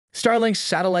Starlink's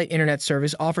satellite internet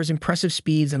service offers impressive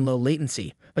speeds and low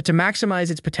latency, but to maximize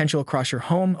its potential across your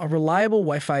home, a reliable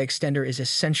Wi-Fi extender is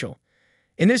essential.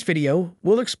 In this video,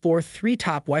 we'll explore 3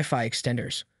 top Wi-Fi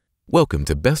extenders. Welcome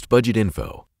to Best Budget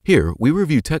Info. Here, we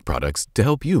review tech products to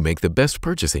help you make the best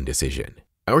purchasing decision.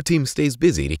 Our team stays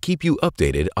busy to keep you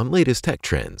updated on latest tech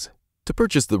trends. To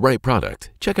purchase the right product,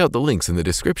 check out the links in the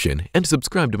description and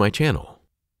subscribe to my channel.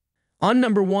 On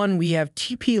number 1, we have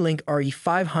TP-Link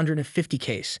RE550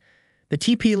 case. The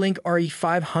TP-Link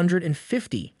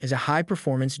RE550 is a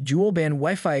high-performance dual-band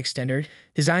Wi-Fi extender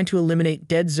designed to eliminate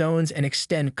dead zones and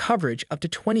extend coverage up to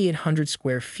 2,800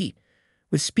 square feet.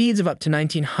 With speeds of up to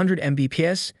 1,900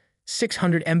 Mbps,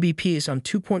 600 Mbps on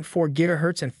 2.4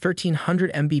 GHz, and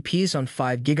 1,300 Mbps on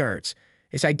 5 GHz.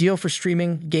 It's ideal for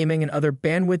streaming, gaming, and other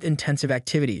bandwidth-intensive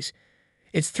activities.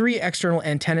 Its 3 external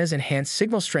antennas enhance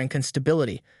signal strength and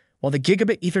stability, while the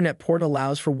Gigabit Ethernet port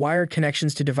allows for wired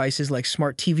connections to devices like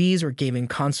smart TVs or gaming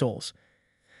consoles.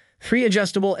 3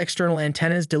 adjustable external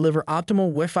antennas deliver optimal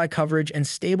Wi-Fi coverage and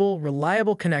stable,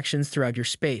 reliable connections throughout your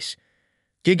space.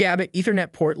 Gigabit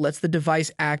Ethernet port lets the device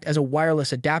act as a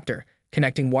wireless adapter,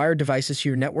 connecting wired devices to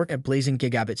your network at blazing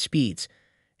gigabit speeds.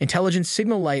 Intelligent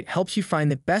Signal Light helps you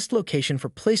find the best location for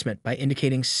placement by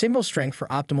indicating signal strength for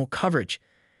optimal coverage.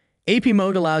 AP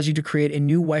mode allows you to create a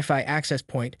new Wi-Fi access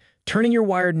point, turning your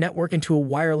wired network into a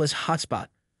wireless hotspot.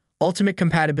 Ultimate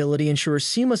compatibility ensures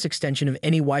seamless extension of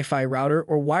any Wi-Fi router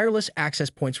or wireless access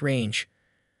point's range.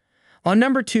 On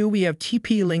number 2, we have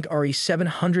TP-Link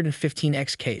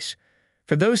RE715X case.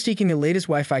 For those seeking the latest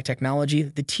Wi-Fi technology,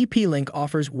 the TP-Link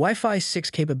offers Wi-Fi 6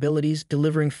 capabilities,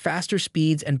 delivering faster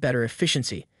speeds and better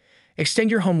efficiency.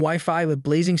 Extend your home Wi-Fi with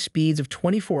blazing speeds of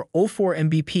 2404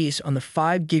 Mbps on the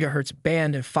 5 GHz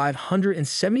band and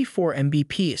 574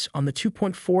 Mbps on the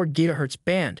 2.4 GHz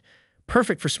band,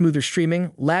 perfect for smoother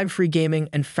streaming, lag-free gaming,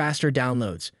 and faster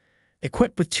downloads.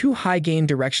 Equipped with 2 high-gain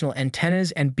directional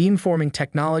antennas and beamforming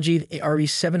technology, the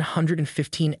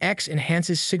RE715X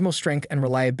enhances signal strength and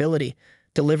reliability,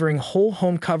 delivering whole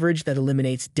home coverage that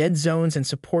eliminates dead zones and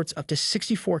supports up to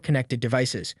 64 connected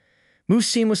devices. Move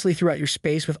seamlessly throughout your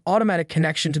space with automatic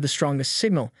connection to the strongest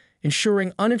signal,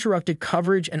 ensuring uninterrupted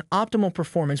coverage and optimal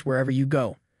performance wherever you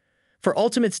go. For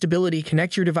ultimate stability,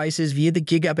 connect your devices via the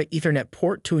Gigabit Ethernet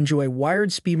port to enjoy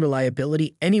wired speed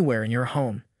reliability anywhere in your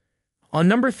home. On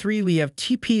number 3, we have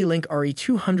TP-Link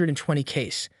RE220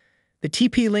 case. The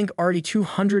TP-Link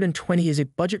RE220 is a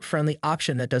budget-friendly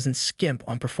option that doesn't skimp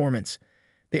on performance.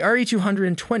 The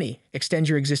RE220 extends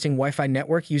your existing Wi-Fi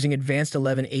network using advanced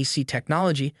 11AC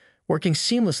technology, working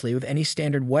seamlessly with any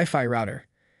standard Wi-Fi router.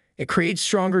 It creates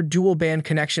stronger dual-band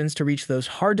connections to reach those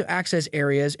hard-to-access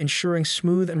areas, ensuring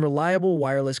smooth and reliable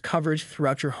wireless coverage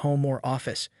throughout your home or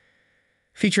office.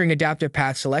 Featuring Adaptive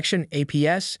Path Selection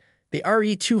 (APS), the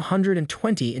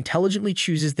RE220 intelligently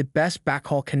chooses the best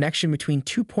backhaul connection between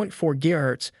 2.4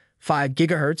 GHz, 5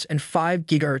 GHz, and 5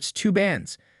 GHz 2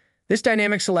 bands. This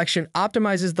dynamic selection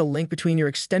optimizes the link between your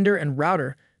extender and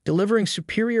router, delivering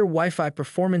superior Wi-Fi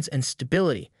performance and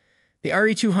stability. The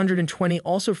RE220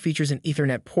 also features an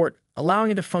Ethernet port, allowing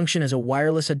it to function as a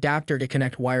wireless adapter to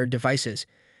connect wired devices.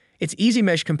 Its easy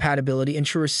mesh compatibility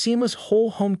ensures seamless whole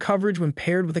home coverage when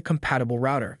paired with a compatible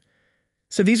router.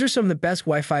 So these are some of the best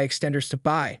Wi-Fi extenders to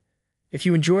buy. If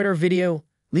you enjoyed our video,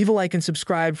 leave a like and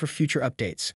subscribe for future updates.